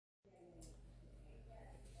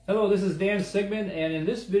Hello, this is Dan Sigmund, and in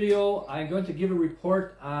this video I'm going to give a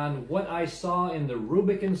report on what I saw in the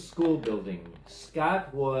Rubicon school building.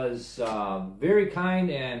 Scott was very kind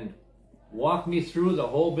and walked me through the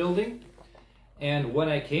whole building. And when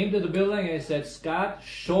I came to the building, I said, Scott,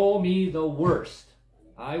 show me the worst.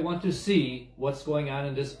 I want to see what's going on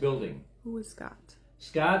in this building. Who is Scott?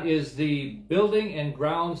 Scott is the building and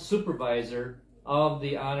grounds supervisor of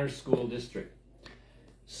the Honor School District.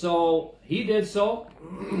 So he did so.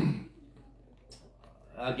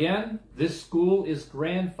 Again, this school is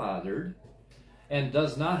grandfathered and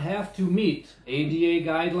does not have to meet ADA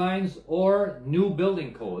guidelines or new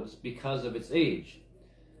building codes because of its age.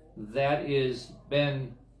 That has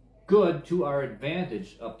been good to our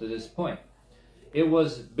advantage up to this point. It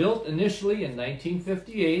was built initially in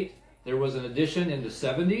 1958. There was an addition in the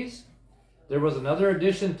 70s. There was another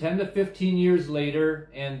addition 10 to 15 years later,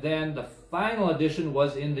 and then the final addition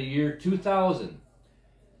was in the year 2000,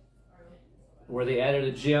 where they added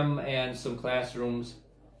a gym and some classrooms.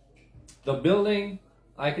 The building,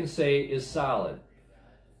 I can say, is solid.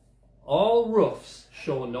 All roofs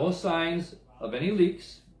show no signs of any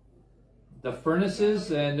leaks. The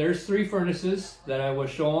furnaces, and there's 3 furnaces that I was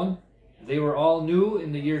shown, they were all new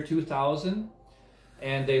in the year 2000.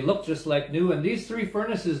 And they look just like new. And these 3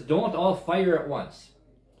 furnaces don't all fire at once.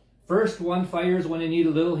 First one fires when they need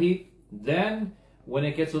a little heat. Then, when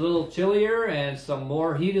it gets a little chillier and some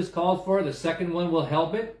more heat is called for, the second one will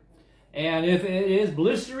help it. And if it is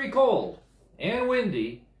blistery cold and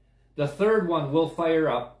windy, the third one will fire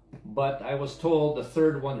up. But I was told the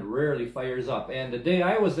third one rarely fires up. And the day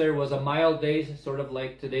I was there was a mild day, sort of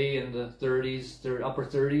like today in the 30s, upper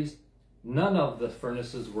 30s. None of the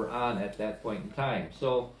furnaces were on at that point in time.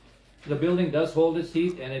 So the building does hold its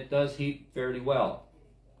heat, and it does heat fairly well.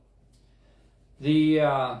 The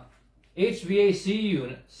HVAC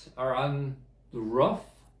units are on the roof,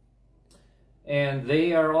 and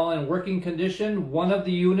they are all in working condition. One of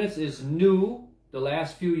the units is new, the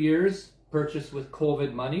last few years, purchased with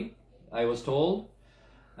COVID money, I was told.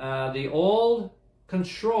 The old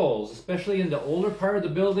controls, especially in the older part of the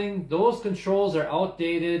building, those controls are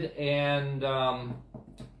outdated and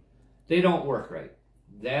they don't work right.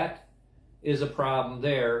 That is a problem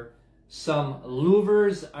there. Some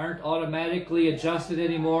louvers aren't automatically adjusted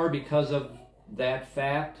anymore because of that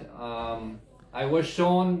fact. I was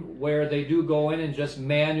shown where they do go in and just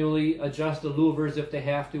manually adjust the louvers if they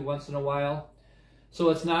have to once in a while. So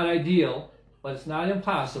it's not ideal, but it's not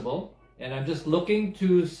impossible. And I'm just looking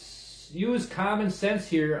to use common sense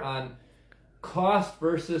here on cost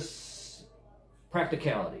versus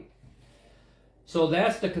practicality. So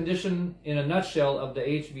that's the condition in a nutshell of the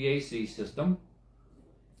HVAC system.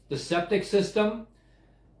 The septic system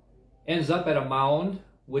ends up at a mound,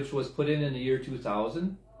 which was put in the year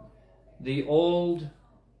 2000. The old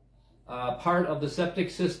part of the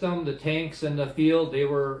septic system, the tanks and the field, they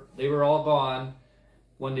were all gone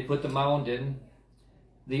when they put the mound in.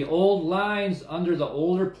 The old lines under the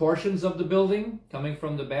older portions of the building, coming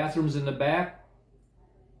from the bathrooms in the back,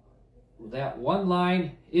 that one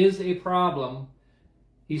line is a problem.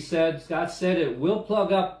 Scott said it will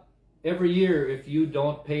plug up every year if you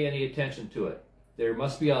don't pay any attention to it. There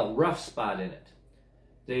must be a rough spot in it.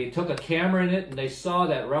 They took a camera in it and they saw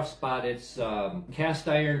that rough spot. It's cast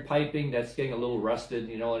iron piping that's getting a little rusted,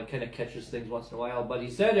 you know, and it kind of catches things once in a while. But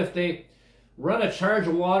he said if they run a charge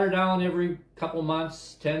of water down every couple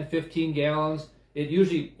months, 10, 15 gallons. It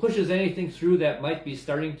usually pushes anything through that might be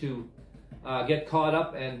starting to get caught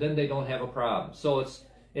up, and then they don't have a problem. So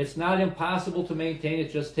it's not impossible to maintain.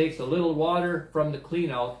 It just takes a little water from the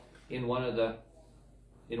clean out in one of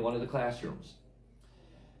the classrooms.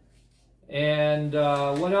 And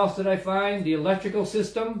what else did I find? The electrical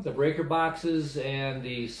system, the breaker boxes, and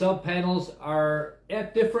the sub panels are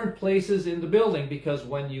at different places in the building, because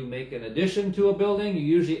when you make an addition to a building, you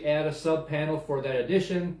usually add a sub panel for that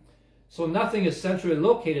addition. So nothing is centrally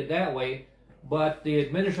located that way, but the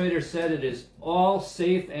administrator said it is all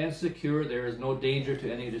safe and secure. There is no danger to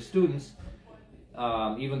any of the students,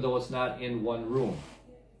 even though it's not in one room.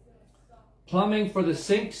 Plumbing for the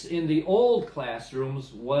sinks in the old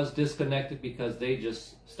classrooms was disconnected because they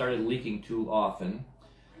just started leaking too often.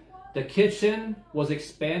 The kitchen was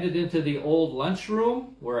expanded into the old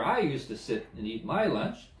lunchroom where I used to sit and eat my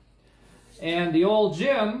lunch. And the old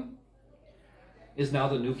gym is now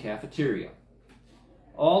the new cafeteria.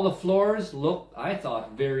 All the floors look, I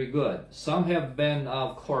thought, very good. Some have been,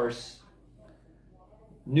 of course,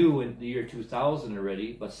 new in the year 2000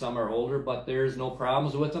 already, but some are older, but there's no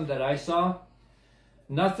problems with them that I saw.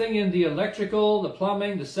 Nothing in the electrical, the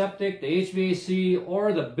plumbing, the septic, the HVAC,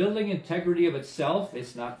 or the building integrity of itself.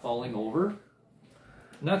 It's not falling over.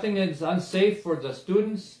 Nothing is unsafe for the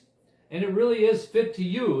students, and it really is fit to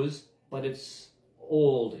use, but it's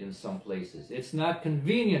old in some places. It's not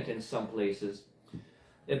convenient in some places,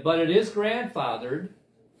 but it is grandfathered,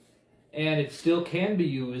 and it still can be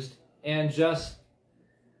used, and just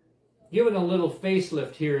given a little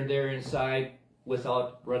facelift here and there inside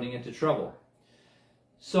without running into trouble.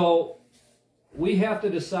 So we have to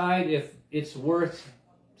decide if it's worth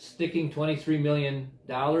sticking $23 million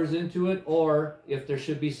into it, or if there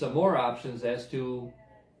should be some more options as to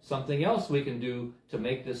something else we can do to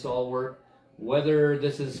make this all work. Whether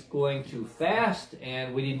this is going too fast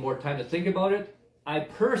and we need more time to think about it, I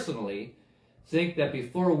personally think that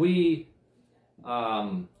before we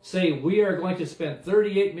say we are going to spend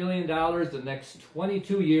 $38 million the next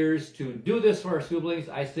 22 years to do this for our school buildings,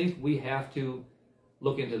 I think we have to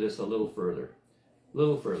look into this a little further.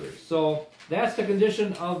 So that's the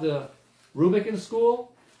condition of the Rubicon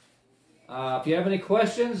School. If you have any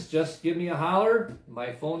questions, just give me a holler.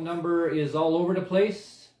 My phone number is all over the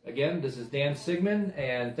place. Again, this is Dan Sigmund,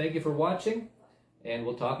 and thank you for watching, and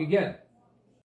we'll talk again.